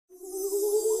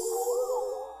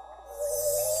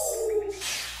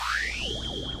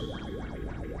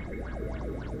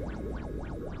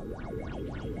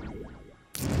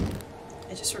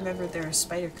remembered there are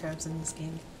spider crabs in this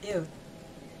game. Ew.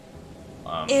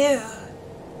 Ew.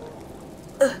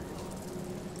 Ugh.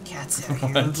 Cats out here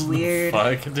look weird.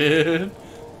 Fuck, dude.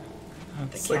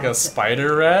 It's like a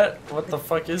spider rat? What the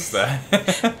fuck is that?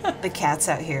 The cats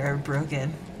out here are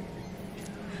broken.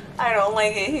 I don't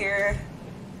like it here.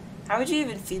 How would you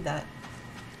even feed that?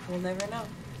 We'll never know.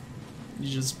 You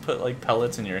just put like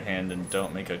pellets in your hand and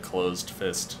don't make a closed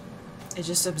fist. It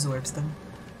just absorbs them.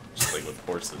 Just like with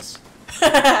horses.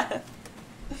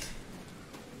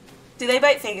 Do they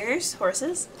bite fingers,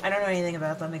 horses? I don't know anything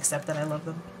about them except that I love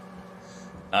them.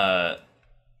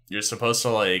 You're supposed to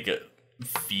like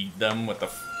feed them with the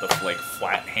like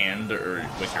flat hand or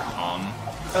with your palm.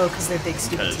 Oh, because they're big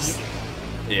stupid teeth.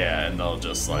 Yeah, and they'll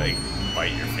just like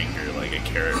bite your finger like a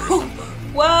carrot or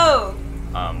something. Whoa!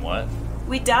 What?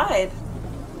 We died.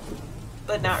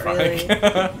 But not really.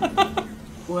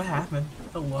 What happened?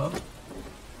 Hello?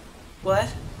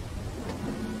 What?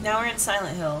 Now we're in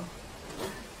Silent Hill.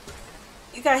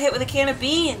 You got hit with a can of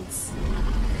beans!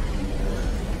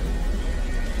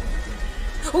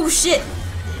 Oh shit!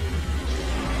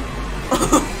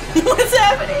 What's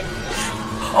happening?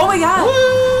 Oh my god!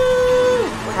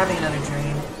 Woo! We're having another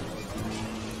dream.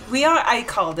 We are. I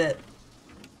called it.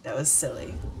 That was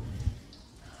silly.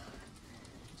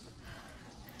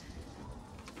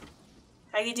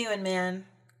 How you doing, man?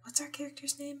 What's our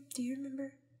character's name? Do you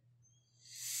remember?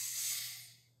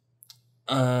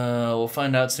 We'll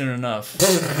find out soon enough.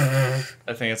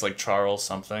 I think it's like Charles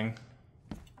something.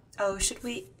 Oh, should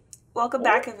we? Welcome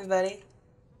back, everybody.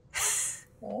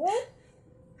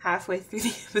 Halfway through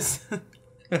the episode.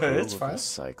 It's fine.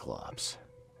 Cyclops.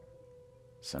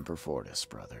 Semper Fortis,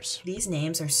 brothers. These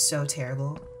names are so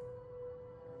terrible.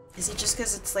 Is it just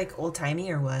because it's like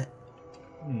old-timey or what?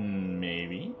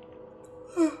 Maybe.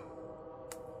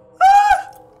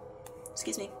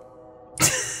 Excuse me.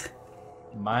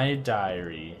 My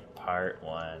Diary, Part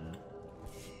 1.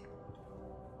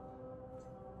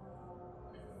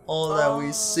 All that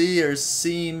we see or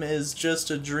seem is just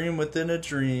a dream within a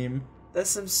dream. That's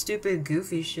some stupid,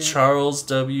 goofy shit. Charles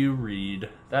W. Reed.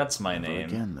 That's my Never name.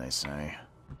 again, they say.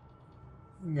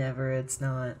 Never, it's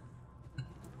not.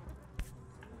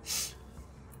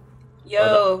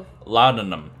 Yo.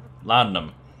 Laudanum.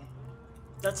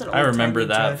 That's an old I remember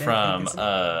that joke, from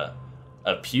I think,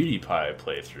 a PewDiePie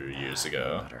playthrough years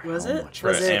ago. Was it? For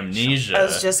Was it? Amnesia. I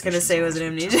was just gonna say, was it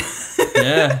Amnesia?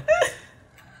 Yeah.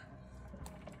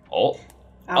 Oh,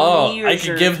 I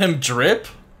could give him drip?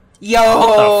 Yo! What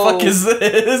the fuck is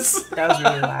this? That was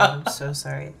really loud. I'm so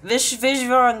sorry.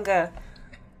 Vishvanga.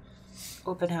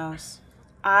 Open house.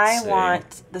 I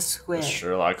want the squid. The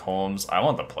Sherlock Holmes. I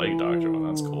want the Plague Doctor one.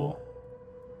 That's cool.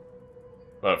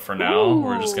 But for now,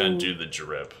 we're just gonna do the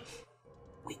drip.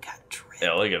 We got drip.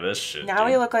 Yeah, look at this shit. Now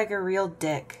we look like a real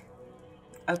dick.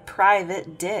 A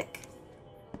private dick.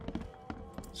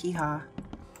 Hee-haw.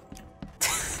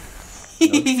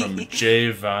 Note from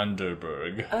J.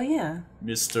 Vanderberg. Oh, yeah.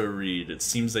 Mr. Reed, it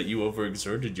seems that you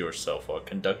overexerted yourself while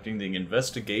conducting the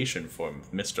investigation for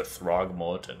Mr.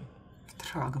 Throgmorton.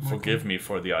 Forgive me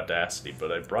for the audacity,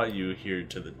 but I brought you here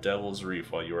to the Devil's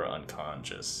Reef while you were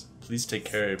unconscious. Please take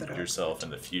care of yourself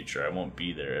in the future. I won't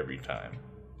be there every time.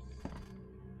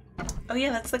 Oh,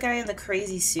 yeah, that's the guy in the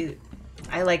crazy suit.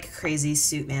 I like crazy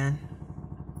suit, man.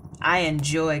 I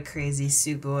enjoy crazy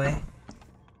suit, boy.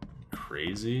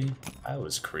 Crazy? I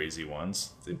was crazy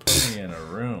once. They put me in a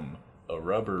room. A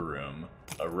rubber room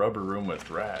with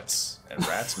rats. And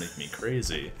rats make me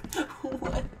crazy.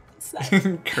 What?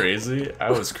 Crazy?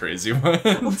 I was crazy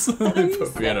once. They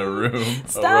put me in a room.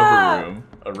 Stop!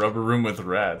 A rubber room with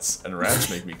rats. And rats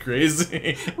make me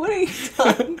crazy. What are you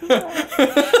talking about?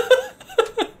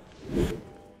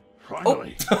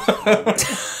 Finally.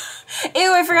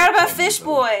 Ew, I forgot about Fish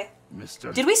Boy.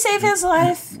 Did we save his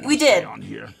life? We did.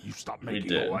 We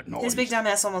did. His big dumb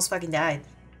ass almost fucking died.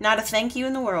 Not a thank you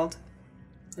in the world.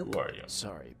 Who are you?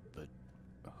 Sorry, but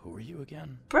who are you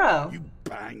again? Bro. You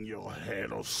bang your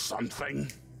head or something.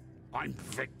 I'm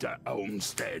Victor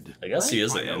Olmsted. I guess he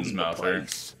is an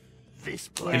Innsmouther. This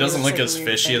He doesn't look as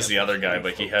fishy as the other guy,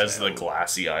 but he has the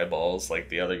glassy eyeballs like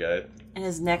the other guy. And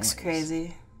his neck's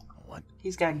crazy. What?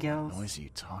 He's got gills. What noise are you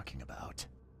talking about?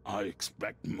 I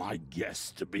expect my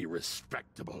guests to be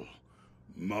respectable.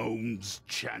 Moans,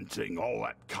 chanting, all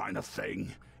that kind of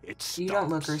thing. It stops. You don't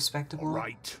look respectable.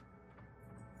 Right.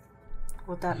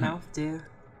 What'd that mouth do?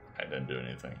 I didn't do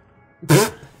anything.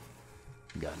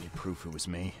 Got any proof it was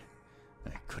me?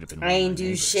 I could have been. I ain't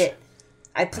do shit.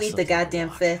 I plead the goddamn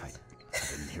fifth. I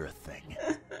didn't hear a thing.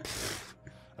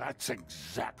 That's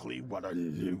exactly what a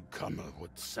newcomer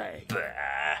would say.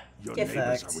 Your Get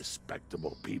neighbors fucked. are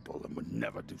respectable people and would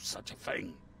never do such a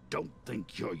thing. don't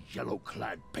think your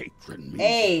yellow-clad patron means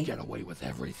Hey. to get away with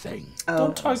everything. Oh,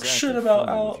 Don't talk Exactly shit about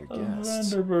fool with your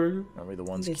guests. Vanderberg. Are we the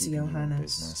ones It's keeping you in Johannes.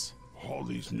 business? All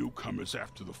these newcomers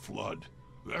after the flood,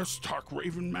 they're stark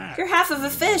raving mad. you're half of a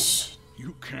fish.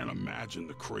 You can't imagine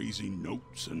the crazy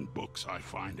notes and books I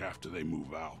find after they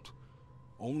move out.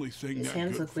 Only thing His they're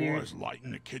hands good look for weird. is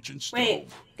lighting the kitchen stove. Wait,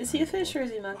 is he a fish or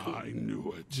is he a monkey? I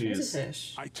knew it. He's Jeez. a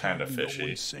fish. I Kind of told no fishy.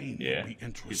 one sane would Yeah. be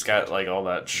interested. He's got like all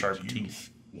that sharp You teeth.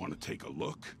 Want to take a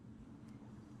look?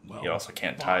 Well, He also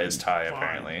can't tie his tie, fine.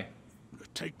 apparently.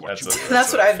 Take what That's you a- want.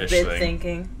 That's what I've fish been thing.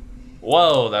 thinking.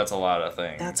 Whoa, that's a lot of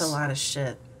things. That's a lot of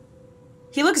shit.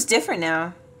 He looks different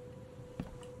now.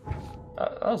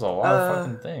 That was a lot of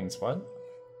fucking things. What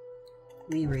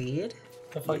Lee Reed.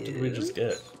 the fuck did we just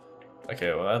get?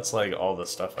 Okay, well that's like all the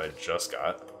stuff I just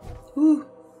got. Ooh.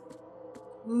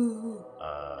 Ooh.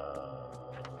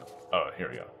 Oh, here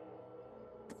we go.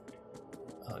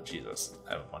 Oh Jesus,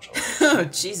 I have a bunch of. Oh,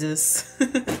 Jesus.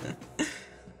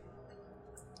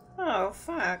 Oh,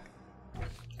 fuck.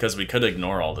 Because we could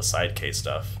ignore all the side case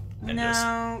stuff and just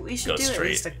No, we should go do at straight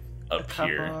least a up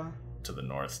here couple. to the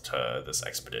north to this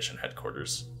expedition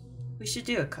headquarters. We should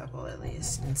do a couple at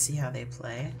least and see how they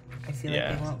play. I feel like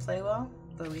Yeah. they won't play well,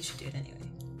 but we should do it anyway.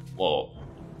 Well,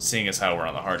 seeing as how we're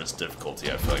on the hardest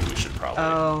difficulty, I feel like we should probably.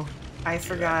 Oh, I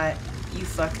forgot. You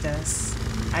fucked us.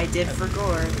 I did for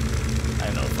Gord. I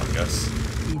know, fuck us.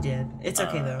 You did. It's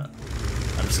okay though.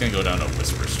 I'm just gonna go down to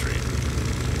Whisper Street.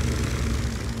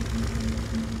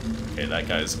 Okay, that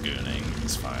guy's gooning.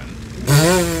 He's fine.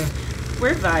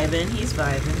 We're vibing. He's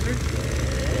vibing. We're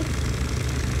good.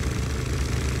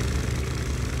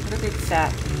 What a big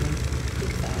fat game.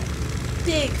 Big fat.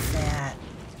 Big fat.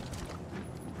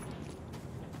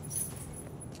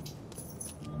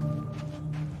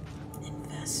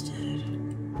 Infested.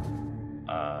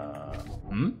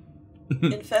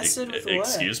 Infested with what?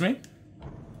 Excuse me?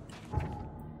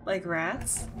 Like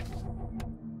rats?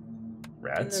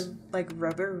 Rats? Like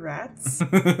rubber rats?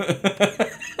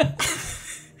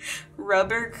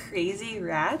 Rubber crazy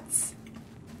rats?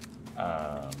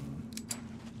 How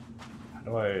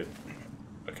do I...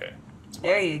 Okay.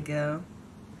 There you go.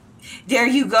 There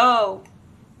you go!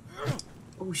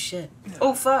 Oh shit.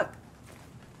 Oh fuck!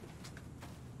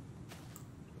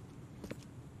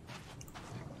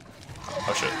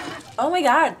 Oh shit. Oh my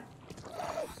god!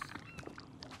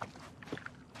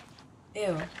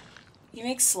 Ew. You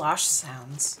make slosh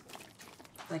sounds.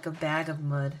 Like a bag of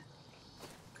mud.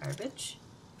 Garbage?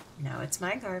 No, it's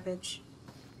my garbage.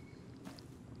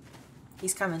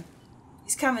 He's coming.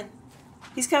 He's coming.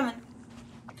 He's coming.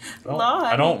 Lord,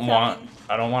 I don't he's want... coming.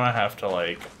 I don't want to have to,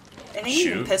 like, I think you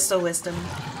can shoot. pistol wisdom.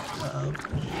 Uh-oh.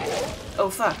 Oh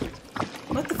fuck.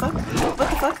 What the fuck? What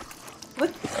the fuck?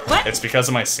 What? It's because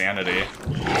of my sanity.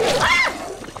 Ah!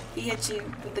 He hit you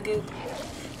with the goop.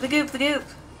 The goop, the goop.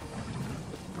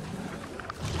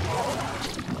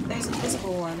 There's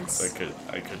invisible ones.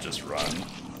 I could just run.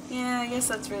 Yeah, I guess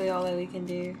that's really all that we can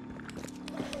do.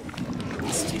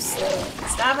 It's too slow.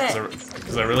 Stop it!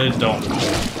 Because I really don't...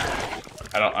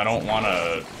 I don't want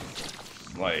to,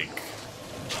 like...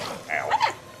 Ow.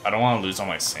 I don't want to lose all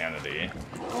my sanity.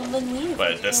 Well, then leave.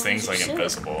 But this thing's, like, Shit.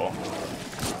 invisible.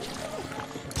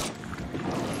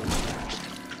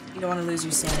 You don't want to lose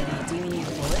your sanity. Do you need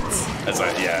bullets? As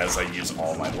I use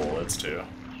all my bullets, too.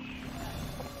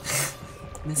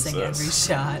 Missing What's every this?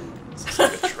 shot. It's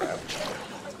like a trap.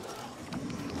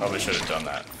 Probably should have done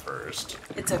that first.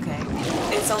 It's okay.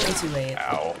 It's only too late.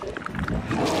 Ow.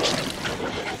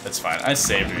 It's fine. I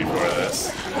saved before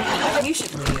this. You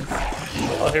should leave.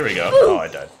 Oh, here we go. Oh, I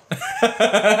died.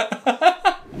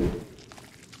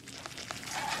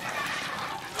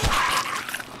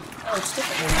 Oh, it's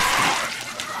different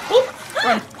now.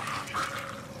 Run.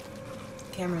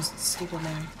 Camera's stupid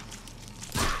now.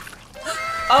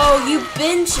 Oh, you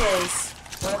bitches!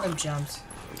 One of them jumped.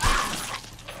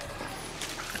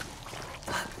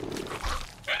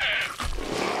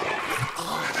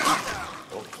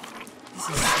 This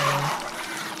is slow.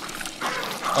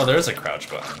 Oh, there's a crouch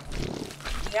button.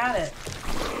 You got it.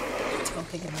 Let's go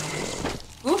pick it up.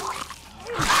 Oop!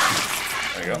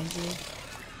 There you go.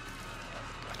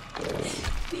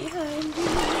 Behind you.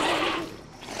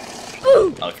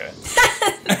 Ooh! Okay.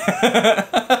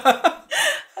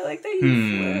 I like that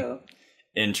you flew.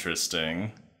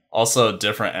 Interesting. Also,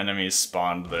 different enemies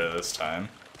spawned there this time.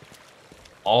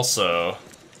 Also,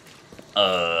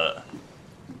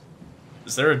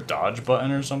 is there a dodge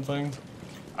button or something?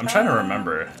 I'm trying to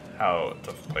remember how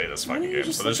to play this Why fucking don't you game.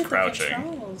 just So there's look at the crouching.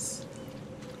 controls?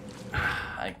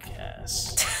 I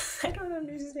guess. I don't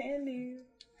understand you.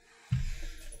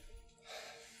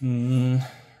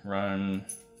 Run,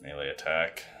 melee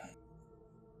attack.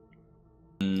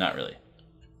 Not really.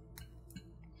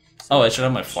 Oh, I should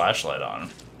have my flashlight on.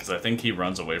 Because I think he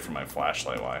runs away from my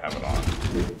flashlight while I have it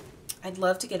on. I'd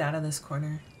love to get out of this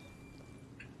corner.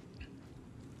 Can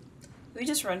we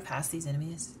just run past these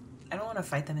enemies? I don't want to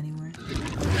fight them anymore.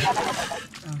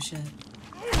 Oh shit.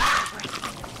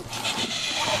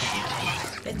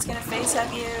 It's gonna face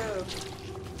up you!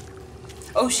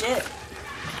 Oh shit!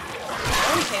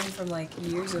 That one came from like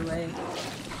years away.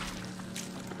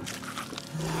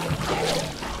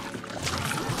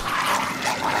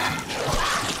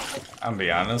 I'm gonna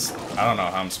be honest, I don't know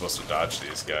how I'm supposed to dodge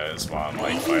these guys while I'm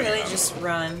like You fighting can really them. just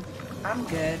run. I'm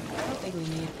good. I don't think we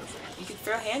need... You could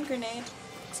throw a hand grenade.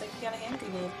 Looks like we got a hand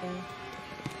grenade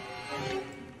there.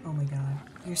 Oh my god.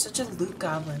 You're such a loot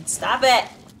goblin. Stop it!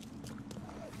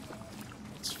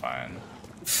 It's fine.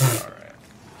 Alright.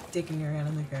 Digging around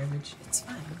in the garbage. It's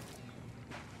fine.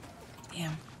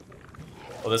 Damn.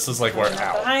 Well, this is like where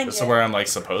this is you. where I'm like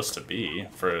supposed to be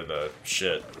for the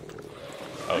shit.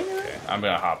 Okay, I'm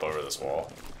gonna hop over this wall.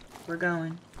 We're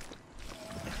going.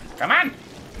 Come on!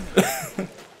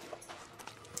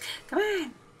 Come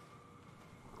on!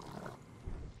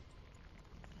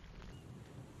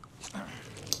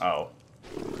 Oh.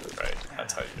 Right,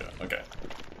 that's how you do it. Okay.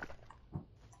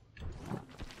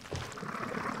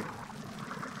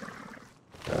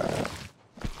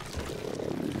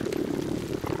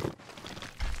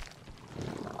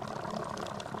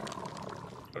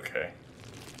 Okay.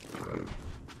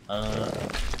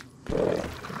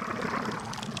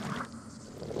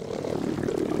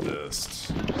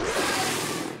 Just...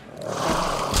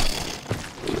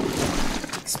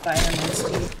 Spider-Man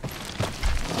speed.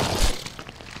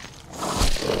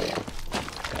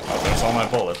 Oh, there's all my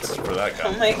bullets for that Oh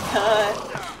gun. my god.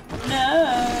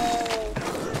 No!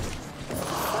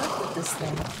 Fuck with this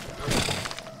thing.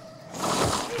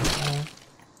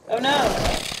 Oh no!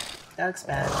 That looks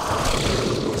bad.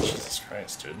 Jesus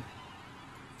Christ, dude.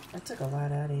 That took a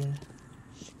lot out of you.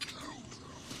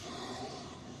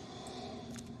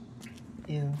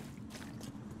 Ew.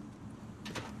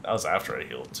 That was after I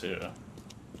healed too.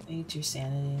 Eat your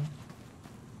sanity.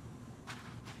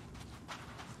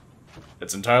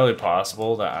 It's entirely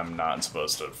possible that I'm not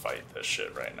supposed to fight this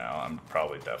shit right now. I'm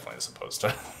probably definitely supposed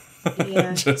to.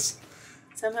 Yeah. Just...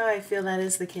 Somehow I feel that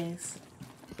is the case.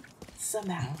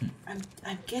 Somehow.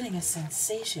 I'm getting a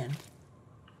sensation.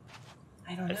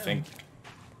 I don't know. I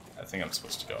think I'm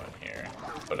supposed to go in here.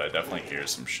 But I definitely hear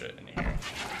some shit in here.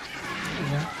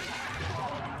 Yeah.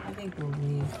 I think we'll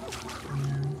leave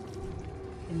now.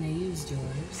 And they use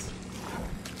doors.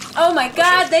 Oh my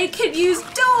god, they could use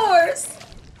doors!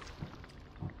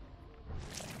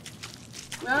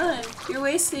 Run! You're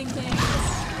wasting things.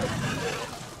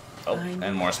 Oh, Behind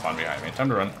and you. more spawn behind me. Time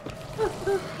to run.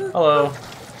 Hello.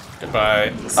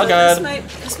 Goodbye. So Oh god.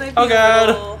 This might be Oh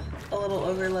god. a little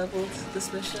over leveled,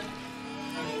 this mission.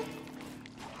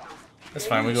 It's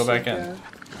fine, we go back in.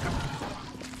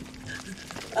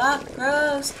 Ah,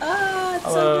 gross! Ah, it's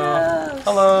Hello. so gross!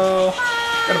 Hello.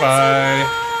 Ah, Goodbye.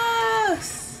 it's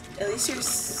so gross. At least you're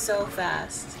so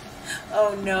fast.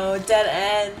 Oh no, dead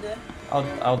end.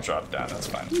 I'll drop down, that's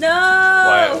fine. No!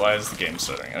 Why is the game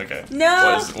starting? Okay.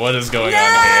 No! What is going on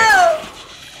No! here?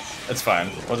 It's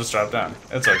fine. We'll just drop down.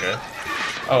 It's okay.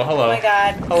 Oh, hello. Oh my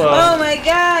god. Hello. Oh my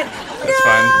god. It's no!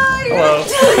 fine. You're Hello.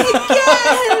 doing it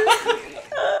again!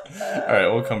 Alright,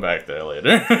 we'll come back there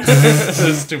later.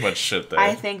 There's too much shit there.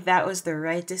 I think that was the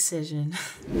right decision.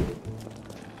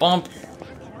 Bump.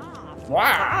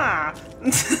 Wow.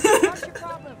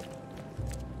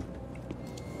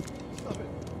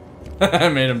 I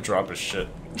made him drop his shit.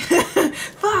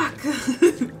 Fuck!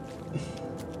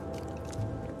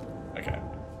 Okay.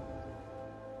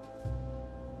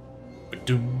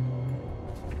 Ba-doom.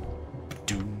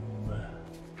 Ba-doom.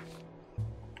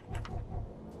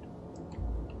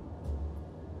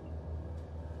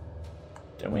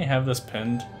 Didn't we have this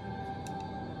pinned?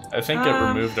 I think it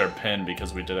removed our pin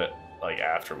because we did it like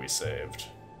after we saved.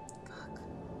 Fuck.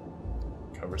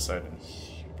 Coverside and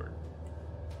Hubert.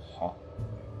 Huh?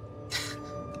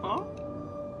 Huh?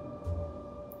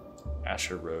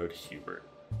 Asher Road, Hubert.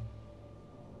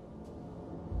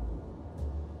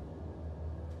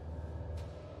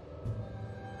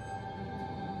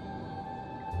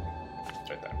 It's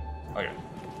right there. Okay.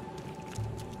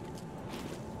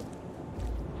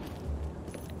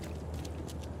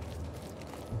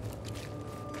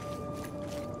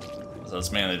 So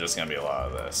it's mainly just gonna be a lot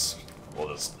of this. We'll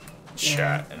just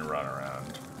chat and run around.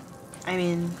 I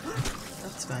mean,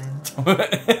 that's fine.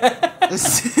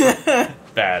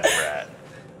 Bad rat.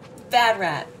 Bad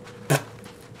rat.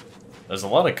 There's a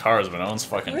lot of cars, but no one's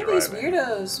fucking Who are driving. these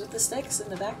weirdos with the sticks and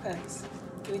the backpacks?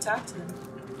 Can we talk to them?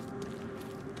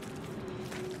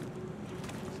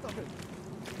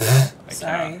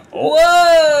 sorry. cannot.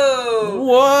 Oh.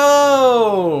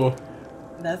 Whoa! Whoa!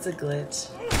 That's a glitch.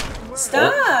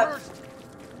 Stop!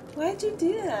 Why'd you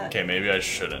do that? Okay, maybe I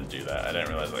shouldn't do that. I didn't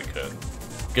realize I could.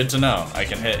 Good to know. I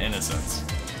can hit innocents.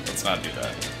 Let's not do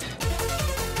that.